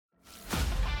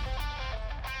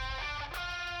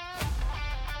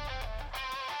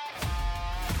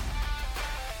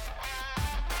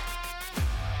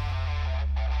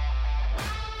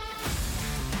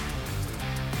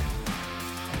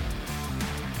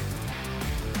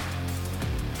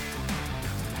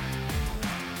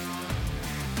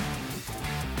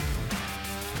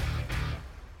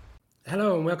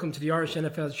Hello and welcome to the Irish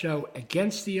NFL show,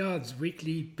 Against the Odds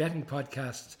weekly betting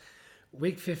podcast.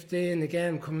 Week 15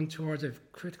 again, coming towards a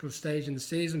critical stage in the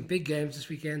season. Big games this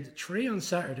weekend, 3 on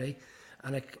Saturday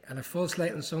and a full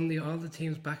slate on Sunday. All the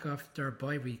teams back off their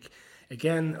bye week.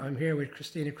 Again, I'm here with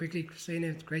Christina Quigley. Christina,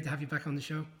 it's great to have you back on the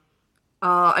show.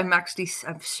 I'm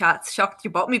shocked you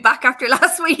brought me back after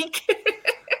last week.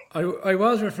 I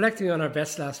was reflecting on our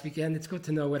bets last weekend. It's good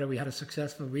to know whether we had a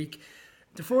successful week.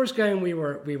 The first game we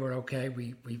were okay.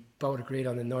 We both agreed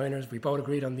on the Niners. We both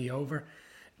agreed on the over.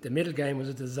 The middle game was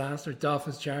a disaster.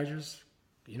 Dolphins Chargers.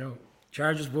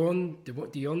 Chargers won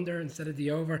the under instead of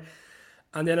the over.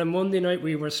 And then on Monday night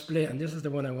we were split. And this is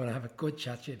the one I want to have a good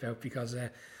chat to you about because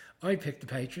I picked the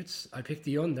Patriots. I picked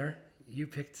the under. You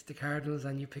picked the Cardinals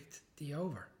and you picked the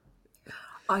over.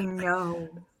 I know.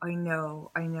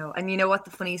 And you know what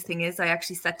the funniest thing is? I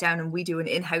actually sat down and we do an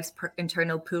in-house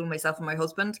internal pool, myself and my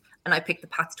husband, and I picked the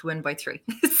Pats to win by 3.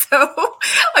 So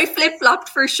I flip-flopped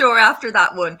for sure after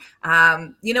that one.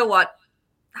 You know what?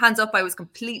 Hands up, I was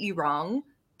completely wrong.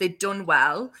 They'd done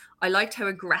well. I liked how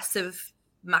aggressive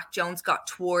Mac Jones got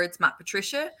towards Matt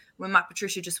Patricia when Matt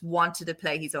Patricia just wanted to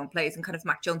play his own plays and kind of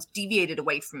Mac Jones deviated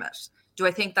away from it. Do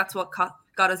I think that's what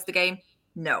got us the game?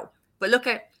 No. But look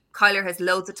at Kyler has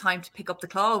loads of time to pick up the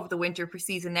claw over the winter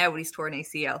season now with his torn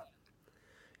ACL.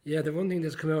 Yeah, the one thing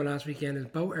that's come out last weekend is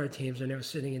both our teams are now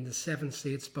sitting in the 7th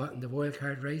seed spot in the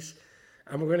wildcard race.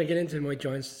 And we're going to get into my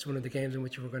joints. It's one of the games in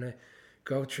which we're going to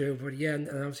go through. But yeah, and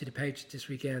obviously the Patriots this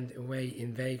weekend away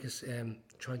in Vegas,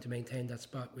 trying to maintain that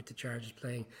spot with the Chargers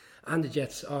playing and the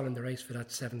Jets all in the race for that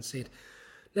 7th seed.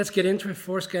 Let's get into it.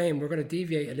 First game, we're going to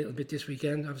deviate a little bit this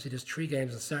weekend. Obviously there's 3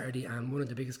 games on Saturday and one of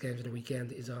the biggest games of the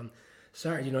weekend is on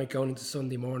Saturday night going into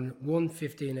Sunday morning,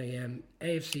 1:15 a.m.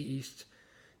 AFC East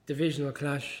divisional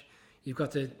clash. You've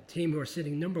got the team who are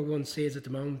sitting number 1 seeds at the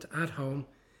moment at home.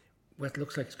 What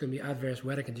looks like it's going to be adverse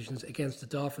weather conditions against the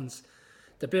Dolphins.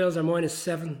 The Bills are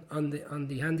 -7 on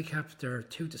the handicap. They're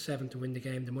 2-7 to win the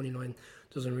game. The money line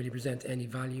doesn't really present any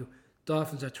value.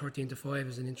 Dolphins are 13-5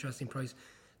 is an interesting price.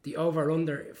 The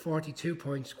over/under 42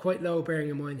 points, quite low, bearing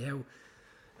in mind how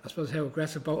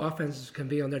aggressive both offenses can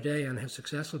be on their day and how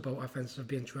successful both offenses have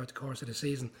been throughout the course of the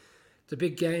season. It's a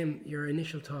big game. Your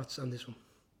initial thoughts on this one?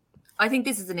 I think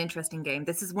this is an interesting game.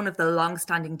 This is one of the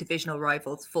long-standing divisional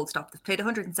rivals, full stop. They've played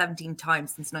 117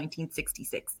 times since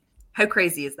 1966. How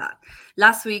crazy is that?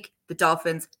 Last week, the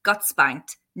Dolphins got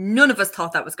spanked. None of us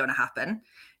thought that was going to happen.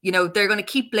 They're going to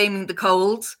keep blaming the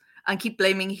cold and keep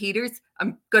blaming heaters.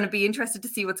 I'm going to be interested to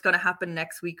see what's going to happen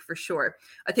next week for sure.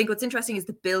 I think what's interesting is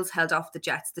the Bills held off the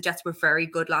Jets. The Jets were very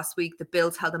good last week. The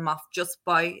Bills held them off just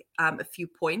by a few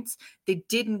points. They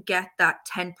didn't get that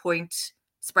 10-point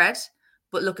spread,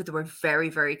 but look, they were very,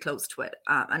 very close to it.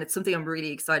 And it's something I'm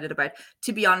really excited about.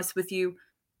 To be honest with you,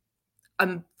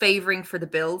 I'm favoring for the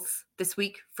Bills this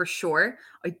week for sure.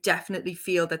 I definitely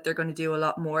feel that they're going to do a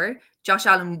lot more. Josh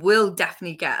Allen will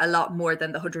definitely get a lot more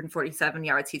than the 147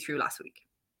 yards he threw last week.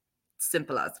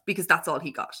 Simple as, because that's all he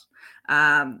got.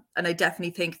 And I definitely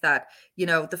think that,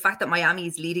 the fact that Miami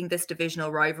is leading this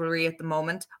divisional rivalry at the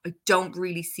moment, I don't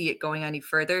really see it going any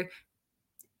further.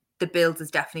 The Bills is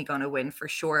definitely going to win for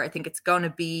sure. I think it's going to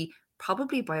be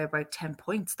probably by about 10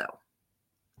 points though.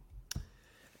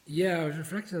 Yeah, I was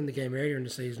reflecting on the game earlier in the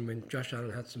season when Josh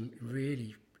Allen had some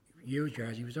really huge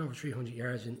yards. He was over 300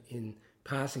 yards in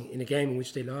passing in a game in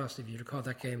which they lost. If you recall,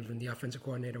 that game was when the offensive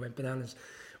coordinator went bananas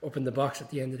up in the box at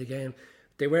the end of the game.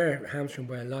 They were hamstrung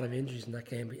by a lot of injuries in that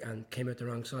game and came out the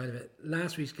wrong side of it.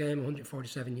 Last week's game,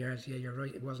 147 yards. Yeah, you're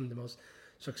right. It wasn't the most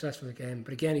successful game.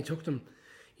 But again, he took them.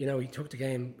 He took the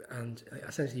game and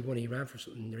essentially won. He ran for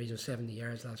something in the region of 70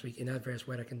 yards last week in adverse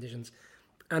weather conditions.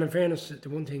 And in fairness, the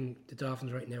one thing the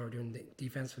Dolphins right now are doing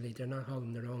defensively, they're not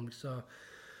holding their own. We saw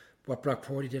what Brock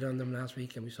Purdy did on them last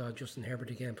week, and we saw Justin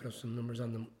Herbert again put up some numbers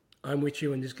on them. I'm with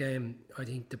you in this game. I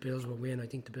think the Bills will win. I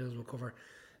think the Bills will cover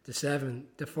the 7.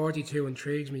 The 42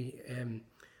 intrigues me.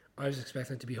 I was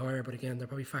expecting it to be higher, but again, they're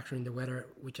probably factoring the weather,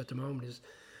 which at the moment is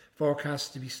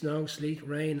forecast to be snow, sleet,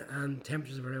 rain, and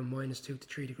temperatures of around -2 to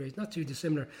 3 degrees. Not too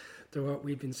dissimilar to what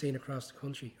we've been seeing across the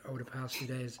country over the past few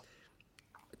days.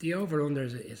 The over-under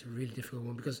is a really difficult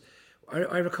one because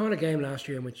I recall a game last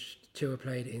year in which Tua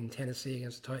played in Tennessee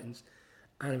against the Titans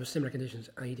and it was similar conditions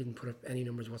and he didn't put up any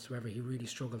numbers whatsoever. He really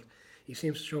struggled. He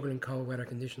seems to struggle in cold weather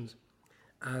conditions.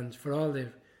 And for all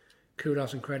the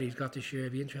kudos and credit he's got this year,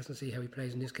 it'll be interesting to see how he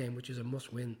plays in this game, which is a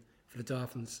must-win for the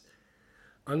Dolphins.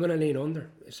 I'm going to lean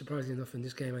under, surprisingly enough, in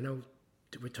this game. I know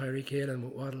with Tyreek Hill and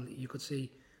with Waddle, you could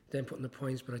see them putting the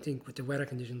points, but I think with the weather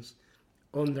conditions,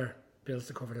 under Bills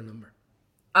to cover the number.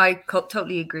 I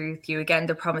totally agree with you. Again,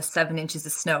 they're promised 7 inches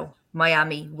of snow.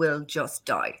 Miami will just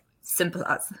die. Simple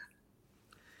as.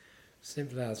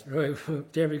 Simple as. Right,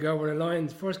 there we go. We're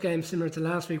aligned. First game similar to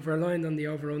last week. We're aligned on the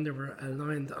over-under. We're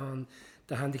aligned on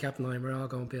the handicap line. We're all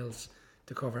going Bills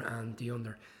to cover and the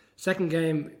under. Second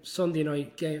game, Sunday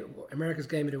night game, America's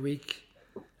game of the week.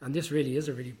 And this really is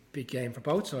a really big game for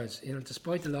both sides.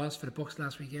 Despite the loss for the Bucs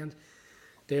last weekend,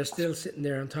 they're still sitting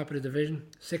there on top of the division,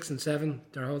 6-7.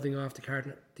 They're holding off the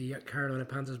Carolina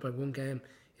Panthers by one game.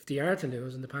 If they are to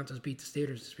lose and the Panthers beat the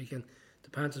Steelers this weekend, the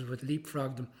Panthers would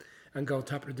leapfrog them and go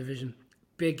top of the division.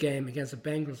 Big game against a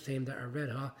Bengals team that are red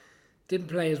hot. Didn't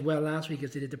play as well last week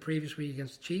as they did the previous week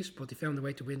against the Chiefs, but they found a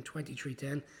way to win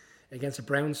 23-10 against a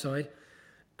Browns side.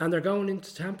 And they're going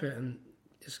into Tampa, and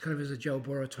this kind of is a Joe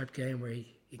Burrow type game where he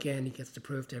gets to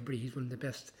prove to everybody he's one of the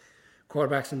best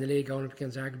quarterbacks in the league, going up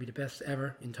against arguably the best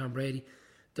ever in Tom Brady.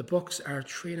 The Bucs are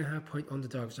 3.5 point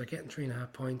underdogs. They're getting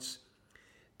 3.5 points.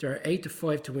 They're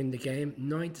 8-5 to win the game.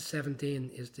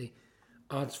 9-17 is the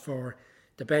odds for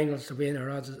the Bengals to win. Our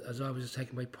odds, as always, is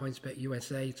taken by PointsBet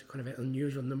USA. It's kind of an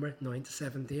unusual number,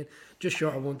 9-17. Just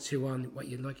short of 1-2 on what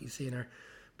you'd like to see in our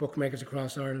bookmakers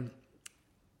across Ireland.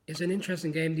 It's an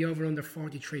interesting game. The over-under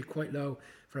 43, quite low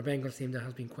for a Bengals team that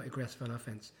has been quite aggressive on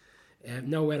offense.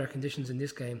 No weather conditions in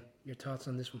this game. Your thoughts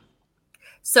on this one?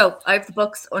 So I have the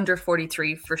Bucs under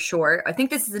 43 for sure. I think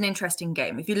this is an interesting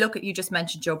game. If you look at, you just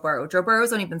mentioned Joe Burrow. Joe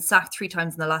Burrow's only been sacked 3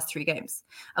 times in the last 3 games.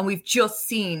 And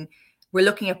we're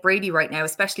looking at Brady right now,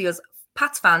 especially as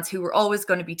Pats fans who were always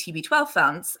going to be TB12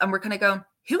 fans. And we're kind of going,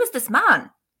 who is this man?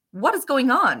 What is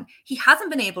going on? He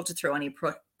hasn't been able to throw any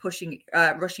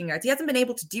rushing yards. He hasn't been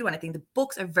able to do anything. The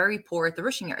Bucs are very poor at the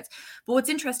rushing yards. But what's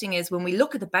interesting is when we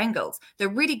look at the Bengals, they're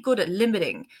really good at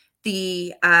limiting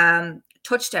the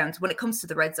touchdowns when it comes to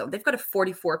the red zone. They've got a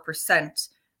 44%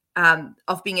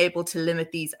 of being able to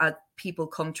limit these as people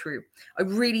come through. I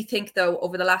really think, though,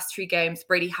 over the last 3 games,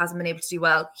 Brady hasn't been able to do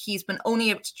well. He's been only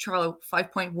able to throw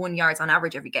 5.1 yards on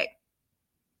average every game.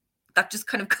 That just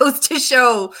kind of goes to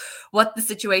show what the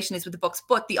situation is with the Bucs.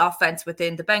 But the offense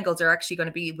within the Bengals are actually going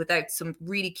to be without some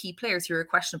really key players who are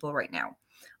questionable right now.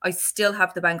 I still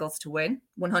have the Bengals to win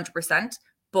 100%.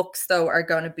 Bucs, though, are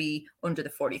going to be under the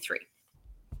 43.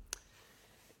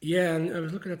 Yeah, and I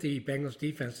was looking at the Bengals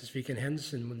defense this weekend.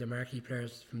 Henderson, one of the marquee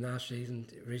players from last season,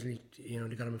 originally,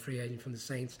 they got him a free agent from the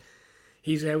Saints.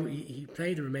 He's out. He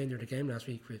played the remainder of the game last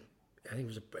week with, I think it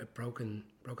was a broken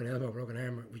elbow, broken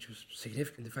arm, which was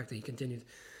significant. The fact that he continued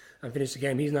and finished the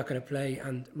game, he's not going to play.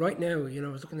 And right now, I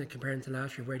was looking at comparing to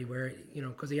last year where they were,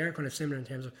 because they are kind of similar in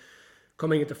terms of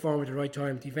coming into form at the right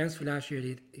time. Defensively last year,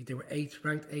 they were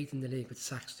ranked 8th in the league with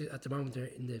sacks. At the moment, they're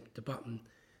in the bottom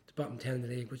 10 in the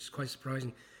league, which is quite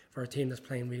surprising for a team that's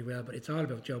playing really well. But it's all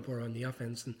about Joe Burrow on the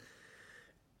offense, and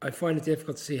I find it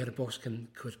difficult to see how the Bucs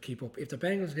could keep up. If the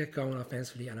Bengals get going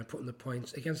offensively and are putting the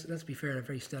points against, let's be fair, a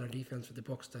very stellar defense for the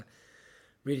Bucs that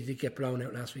really did get blown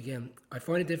out last weekend. I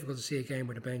find it difficult to see a game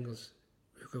where the Bengals,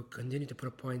 who could continue to put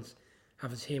up points,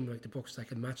 have a team like the Bucs that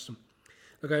can match them.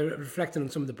 Look, I reflected on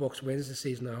some of the Bucs wins this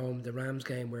season at home. The Rams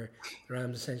game, where the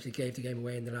Rams essentially gave the game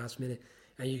away in the last minute,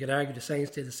 and you could argue the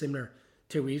Saints did a similar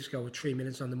 2 weeks ago with 3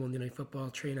 minutes on the Monday Night Football,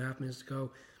 3.5 minutes to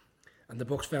go. And the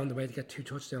Bucs found a way to get 2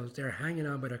 touchdowns. They're hanging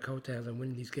on by their coattails and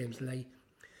winning these games late.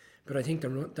 But I think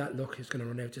that luck is going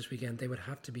to run out this weekend. We would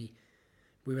have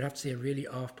to see a really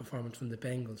off performance from the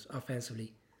Bengals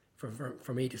offensively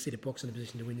for me to see the Bucs in a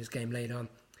position to win this game late on.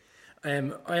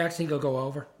 I actually think I'll go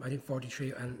over. I think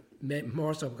 43, and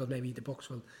more so because maybe the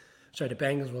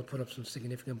Bengals will put up some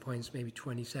significant points, maybe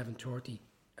 27-30.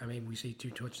 I mean, we see 2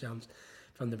 touchdowns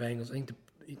from the Bengals. I think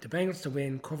the Bengals to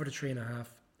win, cover the 3.5.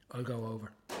 I'll go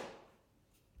over.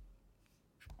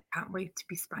 Can't wait to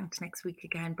be spanked next week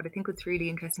again. But I think what's really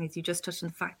interesting is you just touched on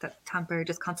the fact that Tampa are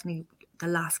just constantly the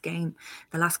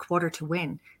last quarter to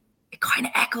win. It kind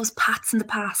of echoes Pats in the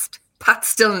past. Pats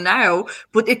still now,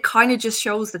 but it kind of just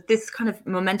shows that this kind of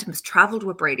momentum has traveled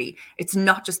with Brady. It's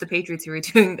not just the Patriots who are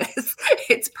doing this.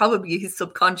 It's probably his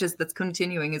subconscious that's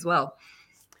continuing as well.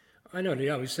 I know they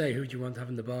always say, who do you want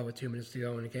having the ball with 2 minutes to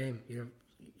go in a game? You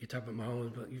talk about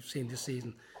Mahomes, but you've seen this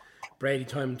season Brady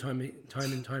time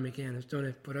and time again has done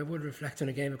it. But I would reflect on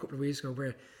a game a couple of weeks ago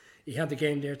where he had the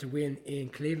game there to win in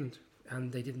Cleveland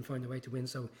and they didn't find a way to win.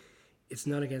 So it's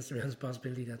not against the realms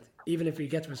possibility that even if we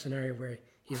get to a scenario where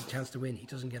he has a chance to win, he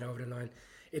doesn't get over the line.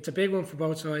 It's a big one for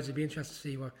both sides. It'd be interesting to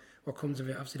see what comes of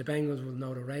it. Obviously the Bengals will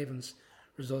know the Ravens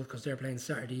result because they're playing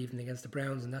Saturday evening against the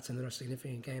Browns, and that's another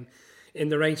significant game in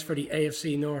the race for the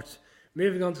AFC North.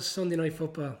 Moving on to Sunday Night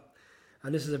Football,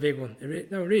 and this is a big one.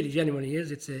 It really genuinely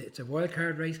is. It's a wild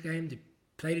card race game. They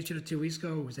played each other 2 weeks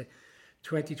ago. It was a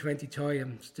 2020 tie.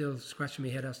 I'm still scratching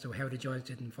my head as to how the Giants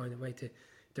didn't find a way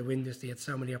to win this. They had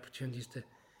so many opportunities to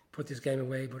put this game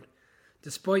away. But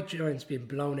despite Giants being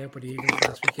blown out by the Eagles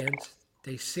last weekend,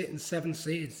 they sit in 7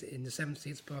 seeds in the 7th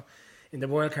seed spot in the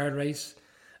wildcard race.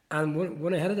 And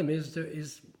one ahead of them is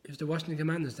the Washington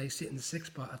Commanders. They sit in the 6th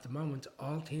spot at the moment.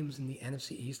 All teams in the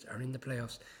NFC East are in the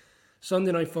playoffs.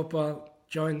 Sunday Night Football,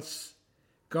 Giants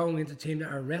going into a team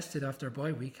that are rested after a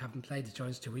bye week, having played the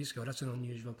Giants 2 weeks ago. That's an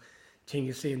unusual thing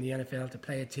you see in the NFL, to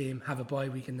play a team, have a bye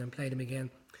week and then play them again.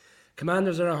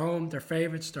 Commanders are at home. They're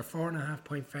favourites. They're 4.5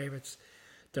 point favourites.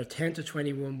 They're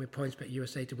 10-21 with PointsBet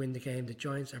USA to win the game. The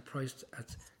Giants are priced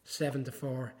at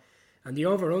 7-4. And the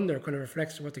over-under kind of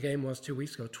reflects what the game was 2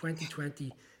 weeks ago.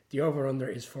 2020, the over-under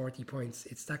is 40 points.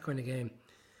 It's that kind of game.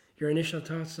 Your initial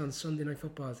thoughts on Sunday Night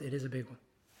Football? It is a big one.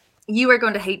 You are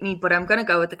going to hate me, but I'm going to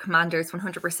go with the Commanders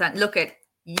 100%. Look at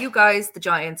you guys, the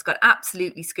Giants, got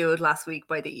absolutely schooled last week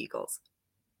by the Eagles.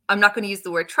 I'm not going to use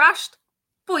the word trashed,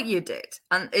 but you did.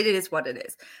 And it is what it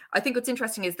is. I think what's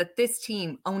interesting is that this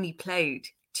team only played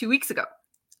 2 weeks ago.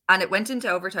 And it went into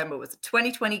overtime. It was a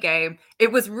 2020 game.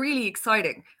 It was really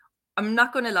exciting. I'm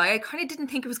not going to lie. I kind of didn't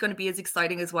think it was going to be as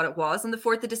exciting as what it was on the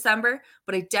 4th of December.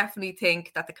 But I definitely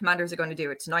think that the Commanders are going to do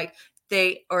it tonight.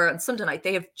 Or on Sunday night,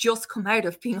 they have just come out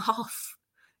of being off.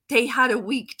 They had a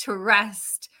week to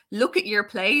rest, look at your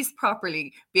plays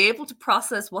properly, be able to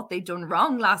process what they've done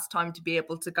wrong last time to be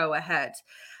able to go ahead.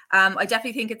 I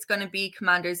definitely think it's going to be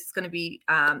Commanders. It's going to be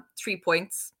 3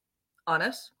 points on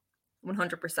it,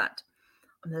 100%.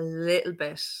 I'm a little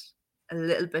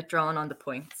bit drawn on the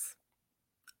points,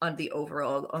 on the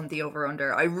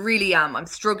over-under. I really am. I'm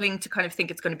struggling to kind of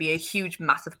think it's going to be a huge,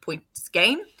 massive points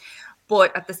game.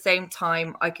 But at the same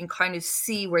time, I can kind of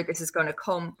see where this is going to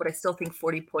come. But I still think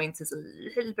 40 points is a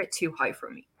little bit too high for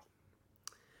me.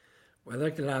 Well,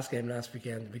 like the last game last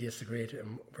weekend, we disagreed.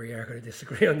 And we are going to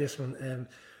disagree on this one.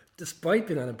 Despite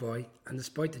being on a bye and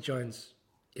despite the Giants'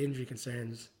 injury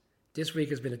concerns, this week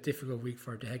has been a difficult week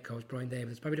for the head coach, Brian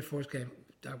Daboll. It's probably the first game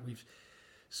that we've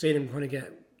seen him kind of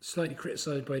get slightly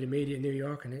criticised by the media in New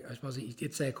York. And I suppose he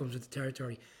did say it comes with the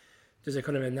territory. There's a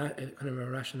kind of a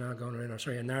rationale going around,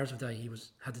 a narrative that he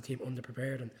had the team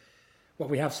underprepared. And what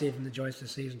we have seen from the Giants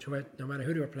this season, no matter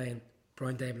who they were playing,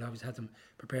 Brian Daboll always had them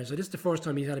prepared. So this is the first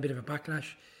time he's had a bit of a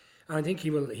backlash, and I think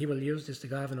he will use this to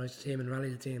galvanise the team and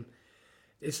rally the team.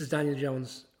 This is Daniel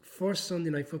Jones' first Sunday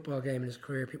Night Football game in his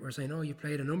career. People are saying, "Oh, you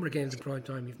played a number of games in prime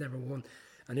time, you've never won,"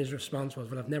 and his response was,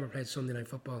 "Well, I've never played Sunday Night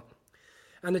Football."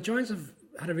 And the Giants have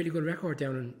had a really good record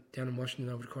down in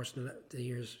Washington over the course of the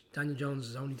years. Daniel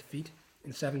Jones' only defeat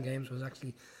in 7 games was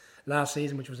actually last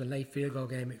season, which was a late field goal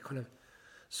game. It kind of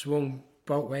swung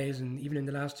both ways, and even in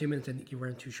the last 2 minutes, I think you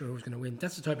weren't too sure who was going to win.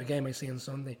 That's the type of game I see on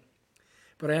Sunday.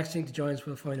 But I actually think the Giants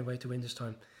will find a way to win this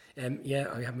time.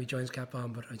 Yeah, I have my Giants cap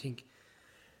on, but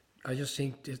I just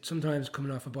think that sometimes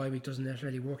coming off a bye week doesn't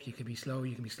necessarily work. You can be slow,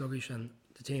 you can be sluggish, and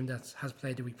the team that has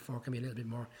played the week before can be a little bit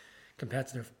more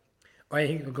competitive. I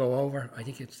think it'll go over. I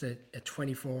think it's a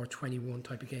 24-21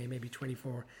 type of game, maybe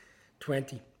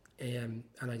 24-20. And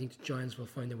I think the Giants will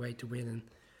find a way to win and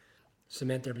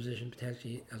cement their position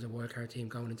potentially as a wildcard team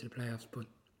going into the playoffs. But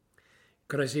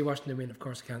could I see Washington win? Of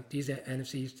course I can't. These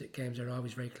NFC East games are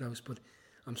always very close, but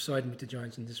I'm siding with the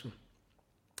Giants in this one.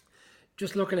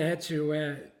 Just looking ahead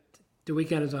to the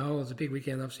weekend as a whole, it's a big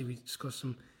weekend. Obviously, we discussed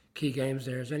some key games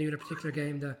there. Is there any other particular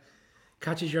game that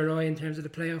catches your eye in terms of the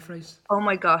playoff race? Oh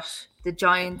my gosh, the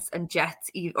Giants and Jets,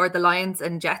 or the Lions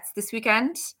and Jets this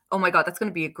weekend. Oh my God, that's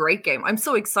going to be a great game. I'm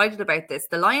so excited about this.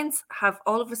 The Lions have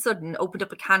all of a sudden opened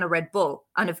up a can of Red Bull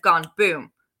and have gone,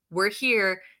 boom, we're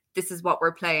here. This is what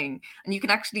we're playing. And you can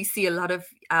actually see a lot of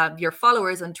your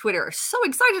followers on Twitter are so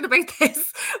excited about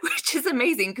this, which is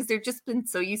amazing because they've just been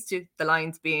so used to the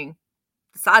Lions being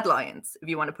the sad Lions, if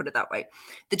you want to put it that way.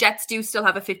 The Jets do still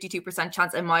have a 52%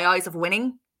 chance in my eyes of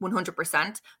winning,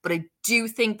 100%, but I do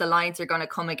think the Lions are going to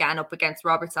come again up against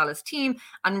Robert Saleh's team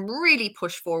and really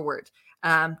push forward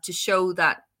to show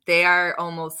that they are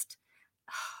almost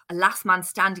a last man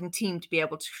standing team to be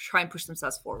able to try and push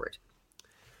themselves forward.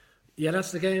 Yeah,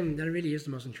 that's the game. That really is the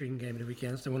most intriguing game of the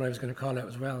weekend. It's the one I was going to call out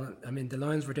as well. I mean, the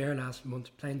Lions were there last month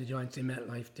playing the Giants in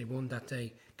MetLife. They won that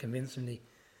day convincingly.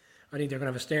 I think they're going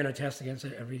to have a sterner test against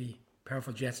a really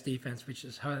powerful Jets defense, which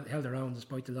has held their own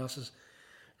despite the losses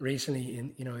recently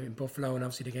in Buffalo, and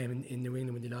obviously the game in New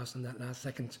England when they lost on that last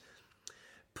second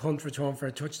punt return for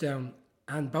a touchdown.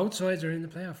 And both sides are in the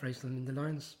playoff race. I mean, the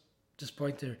Lions,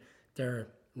 despite their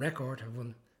record, have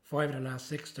won 5 of the last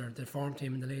 6. They're the form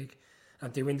team in the league. And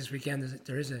if they win this weekend,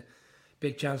 there is a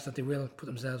big chance that they will put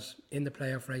themselves in the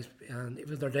playoff race. And if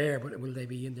they're there, but will they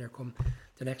be in there come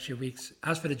the next few weeks?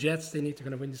 As for the Jets, they need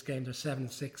to win this game. They're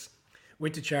 7-6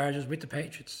 with the Chargers, with the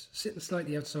Patriots, sitting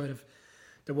slightly outside of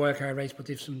the wildcard race, but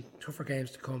they've some tougher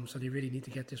games to come, so they really need to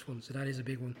get this one. So that is a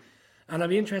big one. And I'll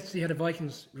be interested to see how the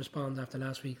Vikings respond after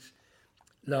last week's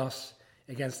loss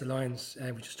against the Lions.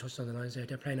 We just touched on the Lions there.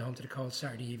 They're playing at home to the Colts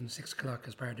Saturday evening, 6 o'clock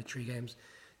as part of the 3 games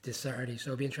this Saturday.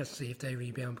 So it'll be interesting to see if they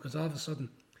rebound, because all of a sudden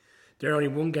they're only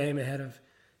 1 game ahead of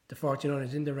the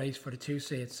 49ers in the race for the 2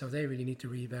 seeds. So they really need to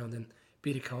rebound and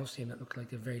beat a Colts team that look like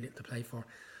they've very little to play for.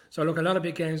 So look, a lot of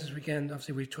big games this weekend.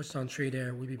 Obviously we've touched on 3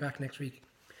 there. We'll be back next week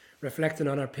reflecting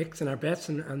on our picks and our bets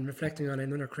and reflecting on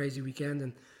another crazy weekend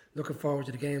and looking forward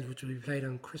to the games which will be played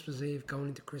on Christmas Eve going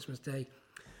into Christmas Day.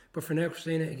 But for now,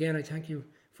 Christina, again, I thank you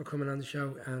for coming on the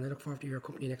show, and I look forward to your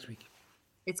company next week.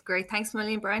 It's great. Thanks a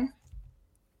million, Brian.